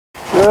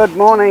Good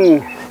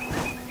morning.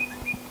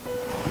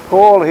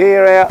 Paul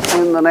here out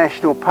in the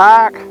National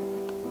Park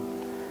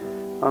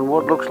on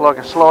what looks like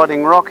a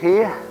sliding rock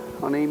here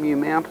on Emu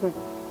Mountain.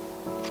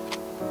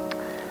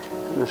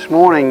 And this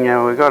morning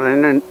we've got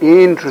an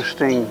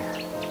interesting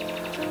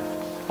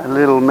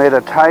little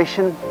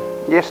meditation.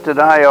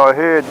 Yesterday I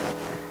heard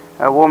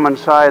a woman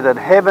say that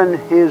heaven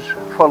is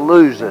for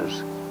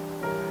losers.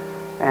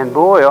 And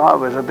boy, I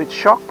was a bit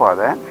shocked by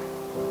that.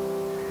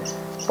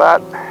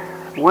 But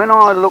when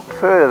I looked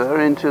further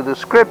into the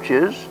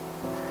scriptures,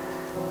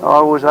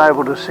 I was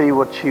able to see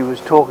what she was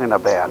talking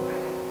about.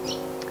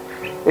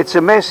 It's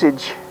a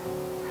message.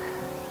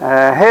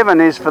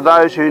 Heaven is for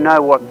those who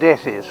know what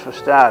death is, for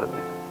starters.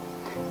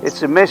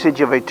 It's a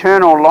message of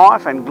eternal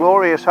life and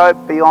glorious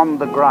hope beyond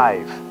the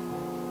grave.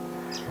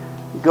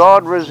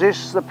 God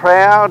resists the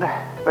proud,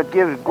 but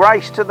gives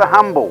grace to the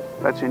humble.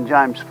 That's in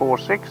James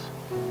 4:6.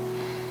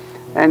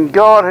 And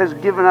God has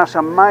given us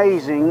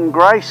amazing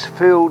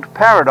grace-filled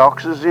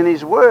paradoxes in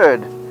His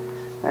Word.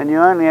 And you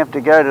only have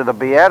to go to the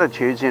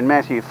Beatitudes in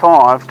Matthew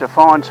 5 to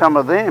find some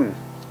of them.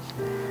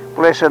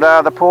 Blessed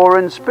are the poor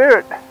in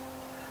spirit,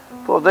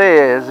 for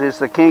theirs is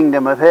the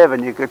kingdom of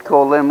heaven. You could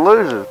call them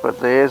losers, but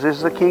theirs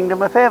is the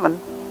kingdom of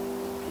heaven.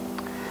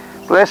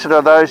 Blessed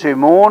are those who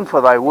mourn,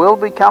 for they will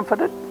be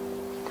comforted.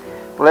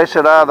 Blessed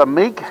are the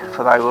meek,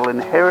 for they will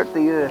inherit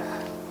the earth.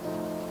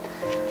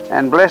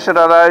 And blessed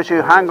are those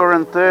who hunger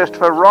and thirst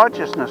for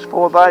righteousness,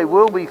 for they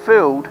will be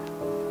filled.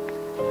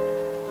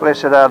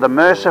 Blessed are the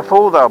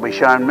merciful, they'll be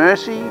shown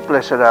mercy.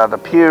 Blessed are the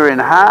pure in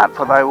heart,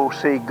 for they will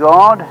see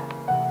God.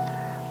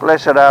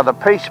 Blessed are the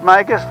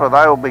peacemakers, for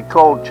they will be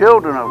called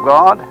children of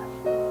God.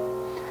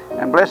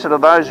 And blessed are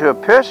those who are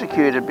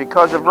persecuted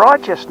because of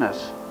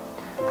righteousness,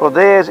 for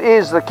theirs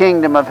is the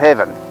kingdom of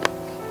heaven.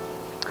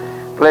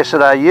 Blessed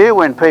are you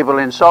when people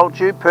insult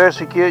you,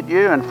 persecute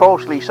you, and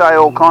falsely say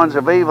all kinds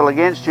of evil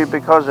against you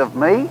because of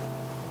me.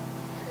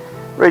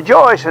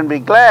 Rejoice and be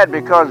glad,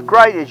 because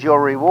great is your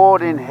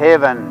reward in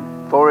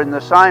heaven. For in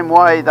the same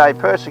way they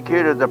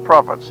persecuted the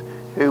prophets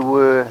who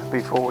were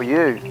before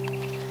you.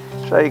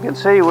 So you can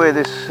see where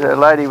this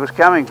lady was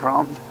coming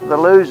from. The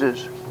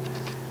losers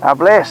are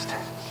blessed.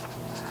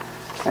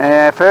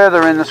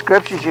 Further in the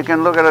scriptures, you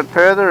can look at it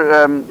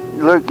further.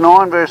 Luke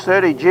 9 verse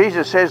 30,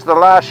 Jesus says the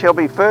last shall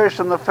be first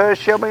and the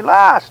first shall be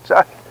last.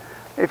 So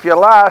if you're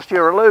last,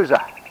 you're a loser.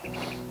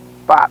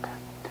 But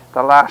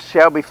the last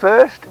shall be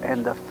first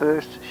and the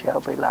first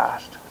shall be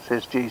last,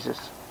 says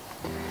Jesus.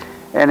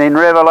 And in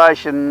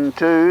Revelation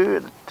 2,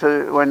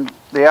 when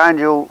the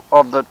angel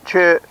of the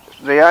church,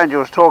 the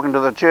angel is talking to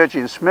the church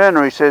in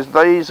Smyrna, he says,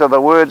 these are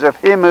the words of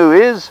him who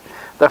is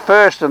the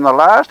first and the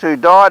last, who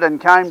died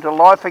and came to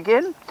life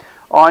again.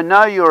 I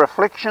know your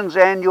afflictions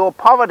and your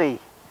poverty,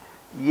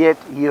 yet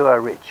you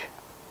are rich.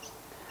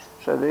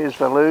 So there's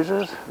the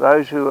losers,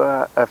 those who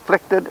are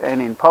afflicted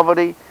and in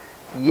poverty,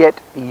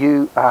 yet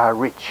you are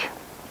rich.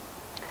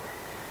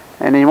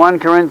 And in 1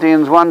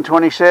 Corinthians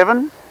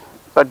 1:27,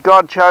 but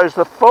God chose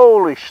the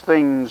foolish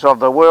things of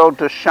the world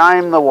to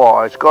shame the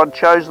wise. God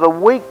chose the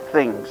weak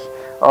things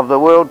of the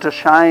world to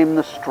shame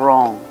the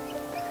strong.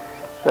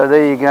 So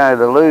there you go,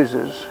 the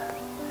losers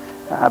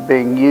are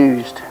being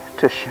used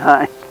to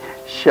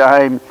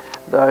shame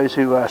those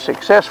who are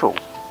successful.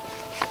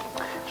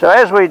 So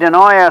as we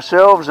deny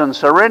ourselves and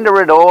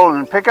surrender it all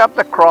and pick up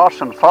the cross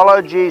and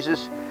follow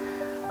Jesus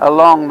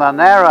along the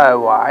narrow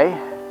way,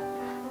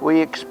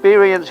 we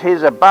experience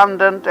His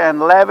abundant and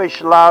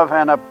lavish love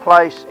and a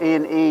place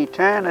in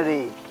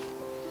eternity.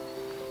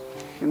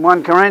 In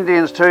 1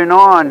 Corinthians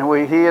 2:9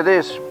 we hear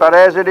this, but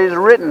as it is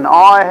written,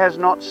 eye has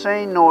not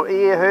seen nor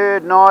ear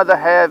heard, neither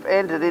have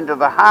entered into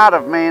the heart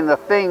of man the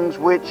things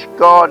which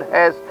God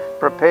has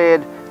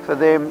prepared for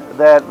them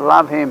that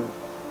love Him.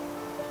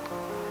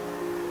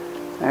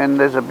 And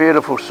there's a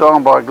beautiful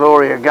song by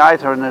Gloria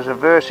Gaither, and there's a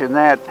verse in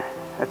that.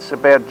 It's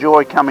about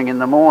joy coming in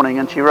the morning,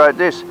 and she wrote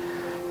this: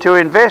 to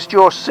invest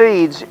your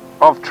seeds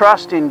of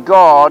trust in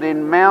God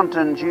in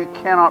mountains you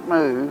cannot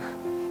move.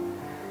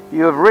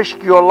 You have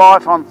risked your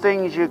life on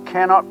things you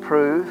cannot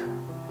prove,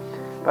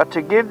 but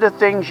to give the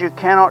things you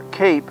cannot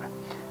keep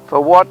for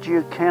what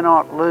you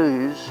cannot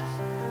lose.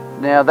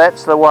 Now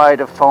that's the way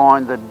to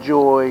find the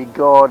joy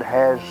God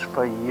has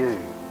for you.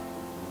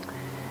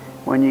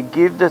 When you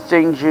give the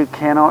things you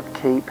cannot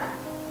keep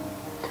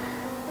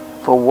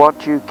for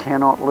what you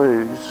cannot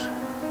lose,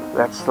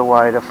 that's the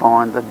way to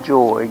find the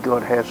joy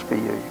God has for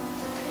you.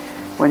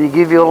 When you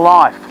give your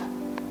life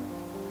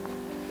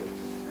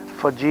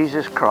for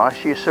Jesus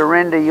Christ, you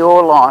surrender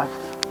your life,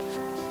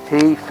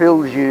 He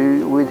fills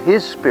you with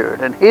His Spirit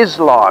and His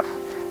life,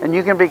 and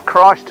you can be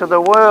Christ to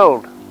the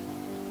world.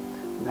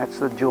 That's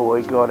the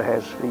joy God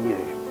has for you.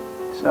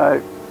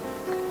 So,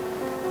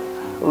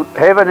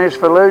 heaven is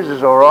for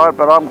losers, all right,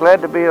 but I'm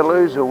glad to be a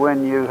loser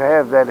when you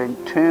have that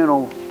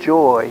eternal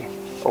joy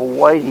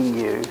awaiting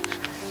you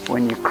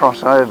when you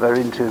cross over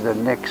into the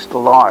next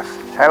life.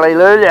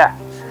 Hallelujah!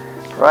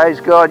 Praise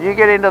God. You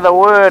get into the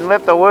Word and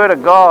let the Word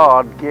of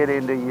God get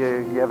into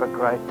you. You have a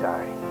great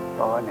day.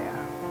 Bye now.